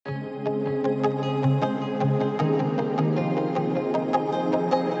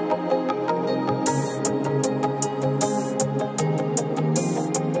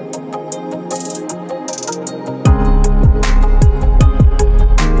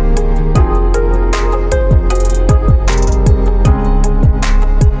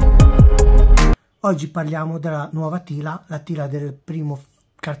Oggi parliamo della nuova Teela, la Teela del primo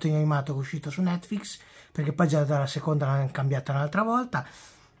cartone animato che è uscito su Netflix, perché poi già dalla seconda l'hanno cambiata un'altra volta,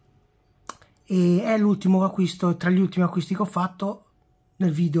 e è l'ultimo acquisto, tra gli ultimi acquisti che ho fatto.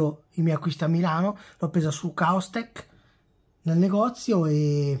 Nel video i miei acquisti a Milano l'ho presa su Caustech nel negozio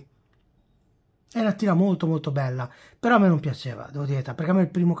e è una Teela molto molto bella, però a me non piaceva, devo dire, perché a me il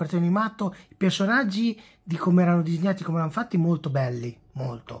primo cartone animato, i personaggi di come erano disegnati, come erano fatti, molto belli,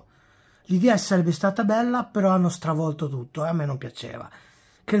 molto. L'idea sarebbe stata bella, però hanno stravolto tutto e a me non piaceva.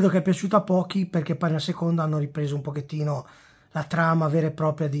 Credo che è piaciuto a pochi, perché poi nella seconda hanno ripreso un pochettino la trama vera e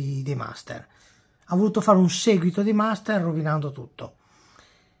propria dei Master. Ha voluto fare un seguito dei Master rovinando tutto.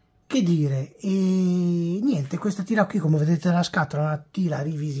 Che dire, e niente, questa Teela qui, come vedete dalla scatola, è una Teela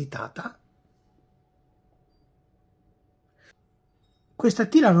rivisitata. Questa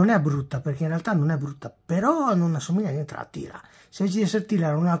Teela non è brutta, perché in realtà non è brutta, però non assomiglia niente alla Teela. Se invece di essere Teela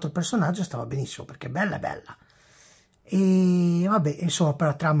era un altro personaggio stava benissimo, perché bella è bella. E vabbè, insomma, per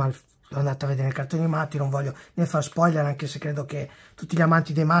la trama l'ho andata a vedere nei cartoni animati, non voglio né fare spoiler, anche se credo che tutti gli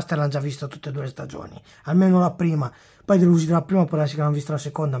amanti dei Master l'hanno già visto tutte e due le stagioni, almeno la prima. Poi delusi dalla prima, può darsi che l'hanno visto la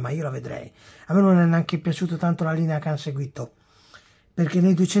seconda, ma io la vedrei. A me non è neanche piaciuta tanto la linea che hanno seguito, perché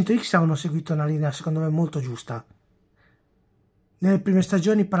nei 200X avevano seguito una linea secondo me molto giusta. Nelle prime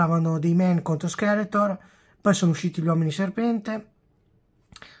stagioni parlavano dei Men contro Skeletor, poi sono usciti gli Uomini Serpente,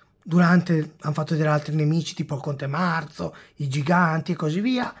 durante hanno fatto vedere altri nemici tipo il Conte Marzo, i Giganti e così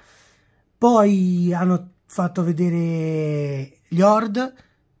via, poi hanno fatto vedere gli Horde,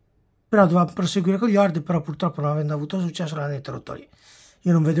 però doveva proseguire con gli Horde, però purtroppo non avendo avuto successo l'hanno interrotto lì.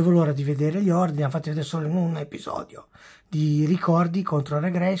 Io non vedevo l'ora di vedere gli Horde, li hanno fatti vedere solo in un episodio di ricordi contro Re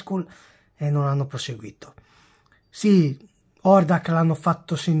Grayskull e non hanno proseguito. Sì, Hordak l'hanno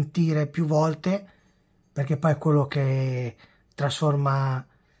fatto sentire più volte, perché poi è quello che trasforma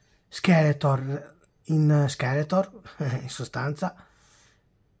Skeletor in Skeletor, in sostanza,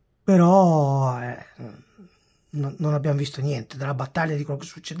 però non abbiamo visto niente della battaglia, di quello che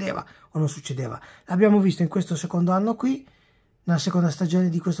succedeva o non succedeva. L'abbiamo visto in questo secondo anno qui, nella seconda stagione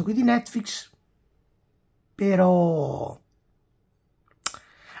di questo qui di Netflix, però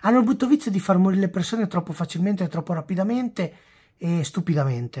hanno il brutto vizio di far morire le persone troppo facilmente, troppo rapidamente e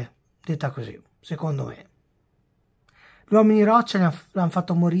stupidamente, detta così, secondo me. Gli uomini roccia l'hanno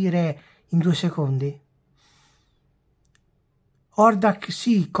fatto morire in 2 secondi. Hordak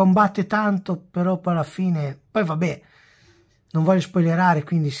sì, combatte tanto, però poi alla fine, poi vabbè, non voglio spoilerare,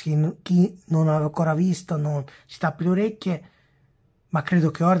 quindi chi non l'ha ancora visto non si tappi le orecchie, ma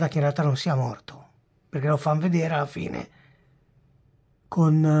credo che Hordak in realtà non sia morto, perché lo fanno vedere alla fine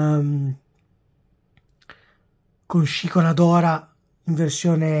con Shikonadora in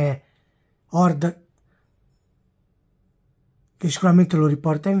versione Hordak, che sicuramente lo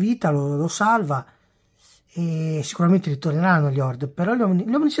riporta in vita, lo salva e sicuramente ritorneranno gli Horde. Però gli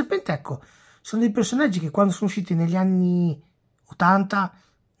uomini serpente, ecco, sono dei personaggi che quando sono usciti negli anni 80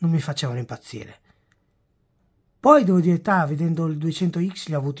 non mi facevano impazzire. Poi devo dire, vedendo il 200X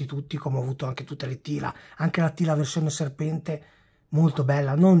li ho avuti tutti, come ho avuto anche tutte le Teela, anche la Teela versione serpente, molto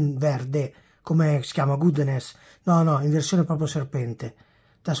bella, non verde, come si chiama, Goodness, no, in versione proprio serpente,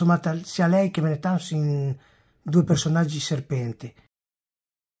 trasformata sia lei che Menetans in 2 personaggi serpenti.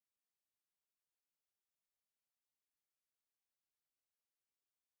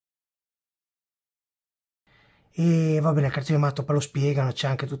 E va bene, il cartone animato poi lo spiegano, c'è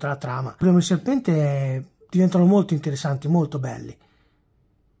anche tutta la trama. Prima il serpente diventano molto interessanti, molto belli,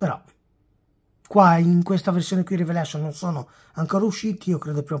 però qua in questa versione qui Revelation non sono ancora usciti. Io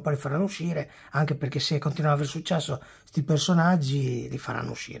credo prima o poi li faranno uscire, anche perché se continuano ad aver successo questi personaggi li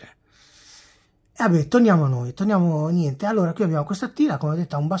faranno uscire. E vabbè, torniamo a noi, niente. Allora qui abbiamo questa Teela, come ho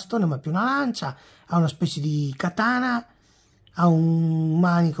detto ha un bastone ma più una lancia, ha una specie di katana, ha un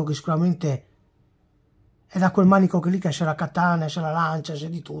manico che sicuramente è da quel manico che lì che c'è la katana, c'è la lancia, c'è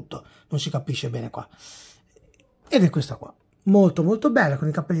di tutto, non si capisce bene qua. Ed è questa qua, molto molto bella, con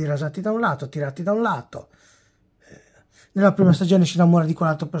i capelli rasati da un lato, tirati da un lato. Nella prima stagione si innamora di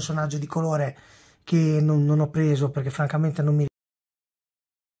quell'altro personaggio di colore che non ho preso, perché francamente non mi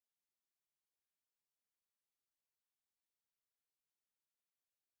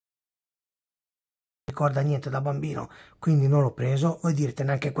ricorda niente da bambino, quindi non l'ho preso. Voi direte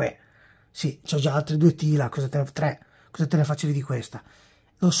neanche que. Sì, c'ho già altre 2 Teela, cosa te ne facevi di questa?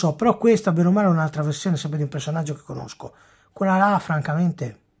 Lo so, però questa bene o male è un'altra versione sempre di un personaggio che conosco. Quella là,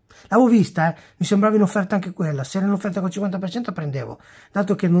 francamente, l'avevo vista, mi sembrava in offerta anche quella. Se era in offerta col 50% prendevo,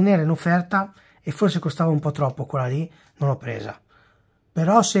 dato che non era in offerta e forse costava un po' troppo quella lì, non l'ho presa.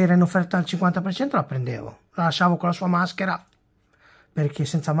 Però se era in offerta al 50% la prendevo, la lasciavo con la sua maschera, perché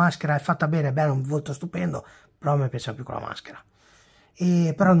senza maschera è fatta bene, è bello, un volto stupendo, però a me piace più con la maschera.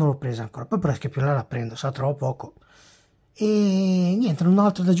 Però non l'ho presa ancora, poi per schiappionare la prendo, sarà troppo poco. E niente, non ho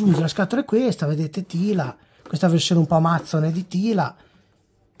altro da aggiungere, la scatola è questa, vedete Teela, questa versione un po' amazzone di Teela,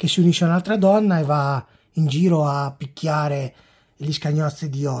 che si unisce a un'altra donna e va in giro a picchiare gli scagnozzi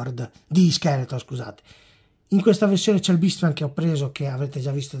di Skeletor, scusate. In questa versione c'è il Beastman che ho preso, che avete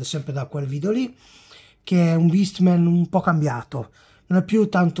già visto sempre da quel video lì, che è un Beastman un po' cambiato, non è più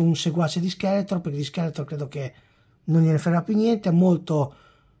tanto un seguace di Skeletor, perché di Skeletor credo che non gliene frega più niente, è molto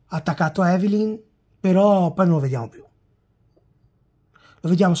attaccato a Evelyn, però poi non lo vediamo più. Lo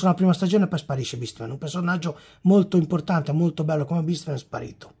vediamo solo la prima stagione e poi sparisce Beastman, un personaggio molto importante, molto bello come Beastman, è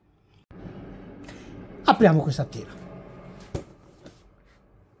sparito. Apriamo questa tira.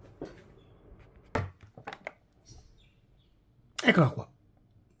 Eccola qua.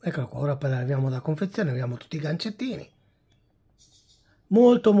 Eccola qua, ora poi arriviamo dalla confezione, vediamo tutti i gancettini.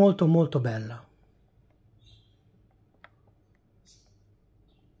 Molto molto molto bella.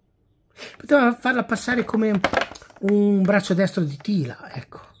 Poteva farla passare come un braccio destro di Teela,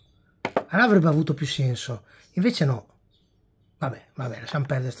 ecco. Allora avrebbe avuto più senso. Invece no. Vabbè, lasciamo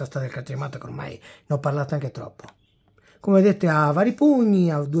perdere questa storia del cartone animato che ormai ne ho parlato anche troppo. Come vedete ha vari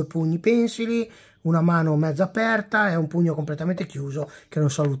pugni, ha 2 pugni pensili, una mano mezza aperta e un pugno completamente chiuso che non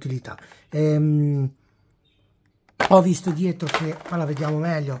so l'utilità. Ho visto dietro che, qua la vediamo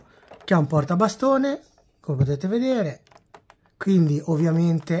meglio, che ha un portabastone, come potete vedere. Quindi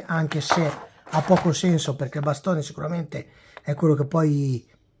ovviamente, anche se ha poco senso, perché il bastone sicuramente è quello che poi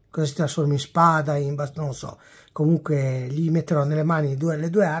cosa si trasforma in spada, in bastone, non so, comunque gli metterò nelle mani le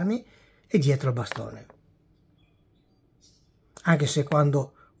due armi e dietro il bastone. Anche se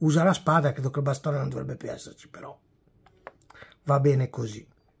quando usa la spada credo che il bastone non dovrebbe più esserci, però va bene così.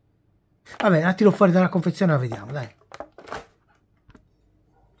 Vabbè, la tiro fuori dalla confezione e la vediamo, dai.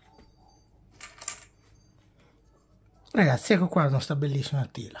 Ragazzi, ecco qua la nostra bellissima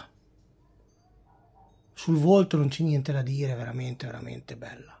Teela. Sul volto non c'è niente da dire, veramente, veramente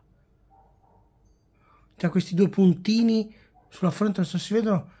bella. C'ha questi 2 puntini sulla fronte, non so se si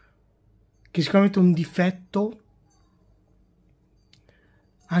vedono, che sicuramente è un difetto.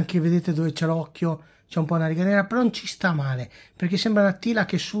 Anche vedete dove c'è l'occhio, c'è un po' una riga nera, però non ci sta male, perché sembra una Teela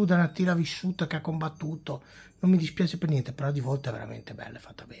che suda, una Teela vissuta, che ha combattuto. Non mi dispiace per niente, però di volta è veramente bella, è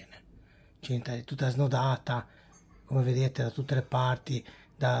fatta bene. È tutta snodata, come vedete, da tutte le parti,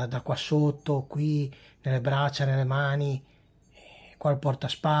 da qua sotto, qui, nelle braccia, nelle mani, qua il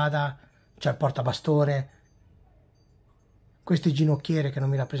portaspada, cioè il portabastone, queste ginocchiere che non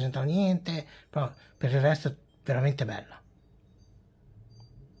mi rappresentano niente, però per il resto è veramente bella.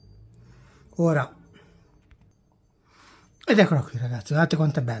 Ora, ed eccola qui ragazzi, guardate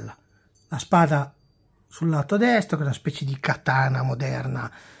quanto è bella. La spada sul lato destro, che è una specie di katana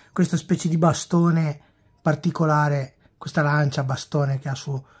moderna, questa specie di bastone particolare, questa lancia bastone che ha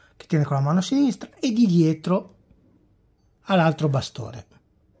che tiene con la mano sinistra, e di dietro all'altro bastone.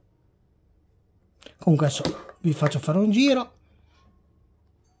 Comunque adesso vi faccio fare un giro.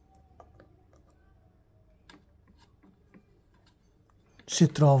 Se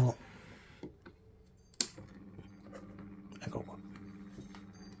trovo, ecco qua.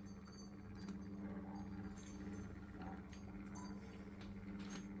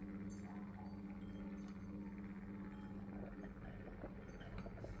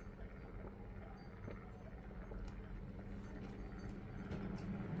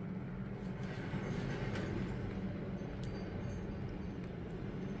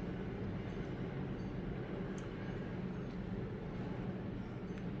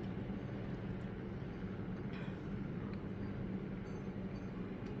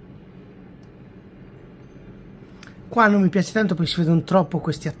 Qua non mi piace tanto perché si vedono troppo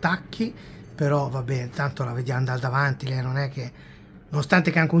questi attacchi, però va bene, tanto la vediamo dal davanti, lei non è che,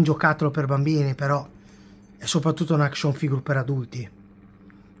 nonostante che è anche un giocattolo per bambini, però è soprattutto un action figure per adulti.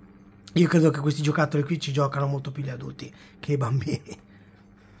 Io credo che questi giocattoli qui ci giocano molto più gli adulti che i bambini.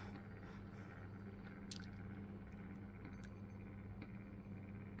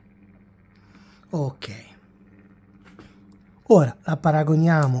 Ok. Ora la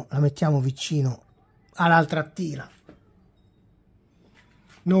paragoniamo, la mettiamo vicino all'altra Teela.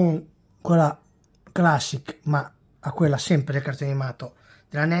 Non quella classic, ma a quella sempre del cartone animato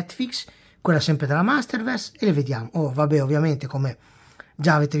della Netflix, quella sempre della Masterverse, e le vediamo. Oh, vabbè, ovviamente, come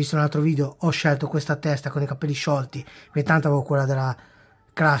già avete visto nell'altro video, ho scelto questa testa con i capelli sciolti, perché tanto avevo quella della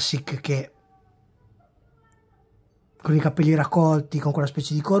classic che con i capelli raccolti, con quella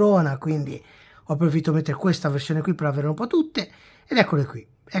specie di corona, quindi ho preferito mettere questa versione qui per averle un po' tutte, ed eccole qui,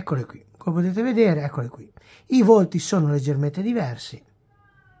 come potete vedere, eccole qui. I volti sono leggermente diversi,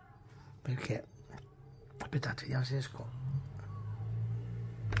 perché aspettate, vediamo se riesco.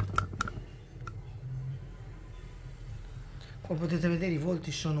 Come potete vedere i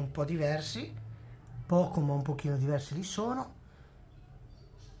volti sono un po' diversi, poco ma un pochino diversi li sono,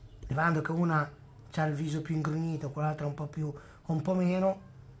 levando che una ha il viso più ingrunito, quell'altra un po' più o un po' meno.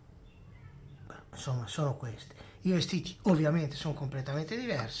 Insomma, sono questi. I vestiti ovviamente sono completamente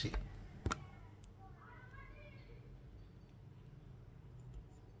diversi.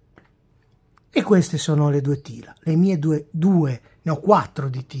 E queste sono le due Teela, le mie due, ne ho 4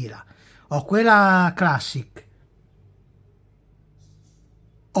 di Teela. Ho quella classic,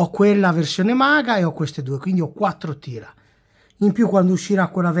 ho quella versione maga e ho queste due, quindi ho 4 Teela. In più quando uscirà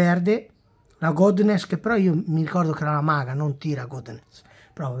quella verde, la Goodness, che però io mi ricordo che era la maga, non Teela Goodness,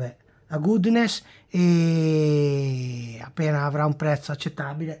 però vabbè, la Goodness, e appena avrà un prezzo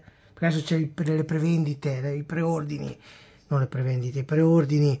accettabile, perché adesso c'è le prevendite, i preordini, non le prevendite, i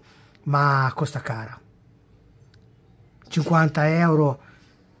preordini, ma costa cara. 50 euro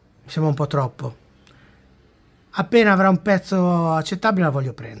mi sembra un po' troppo. Appena avrà un prezzo accettabile la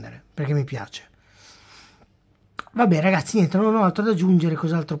voglio prendere, perché mi piace. Vabbè ragazzi, niente, non ho altro da aggiungere,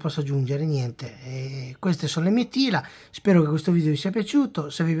 cos'altro posso aggiungere? Niente, queste sono le mie Teela, spero che questo video vi sia piaciuto,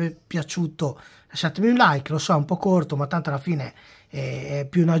 se vi è piaciuto lasciatemi un like, lo so è un po' corto, ma tanto alla fine è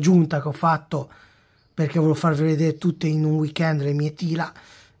più un'aggiunta che ho fatto, perché volevo farvi vedere tutte in un weekend le mie Teela,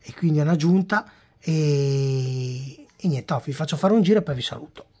 e quindi è un'aggiunta, e niente, vi faccio fare un giro e poi vi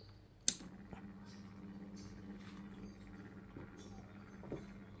saluto.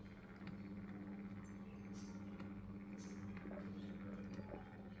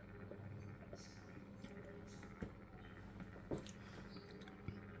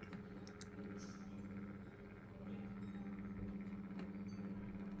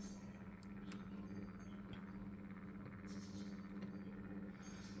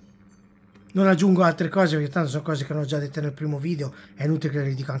 Non aggiungo altre cose perché tanto sono cose che non ho già dette nel primo video, è inutile che le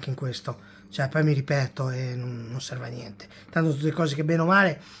ridico anche in questo, cioè poi mi ripeto e non serve a niente, tanto tutte cose che bene o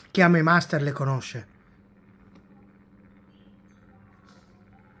male chi ama i master le conosce.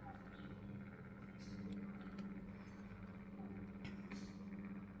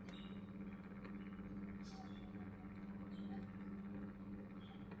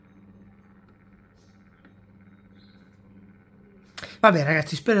 Vabbè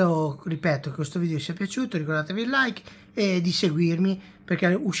ragazzi, spero, ripeto, che questo video vi sia piaciuto, ricordatevi il like e di seguirmi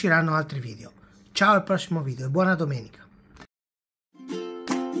perché usciranno altri video. Ciao al prossimo video e buona domenica.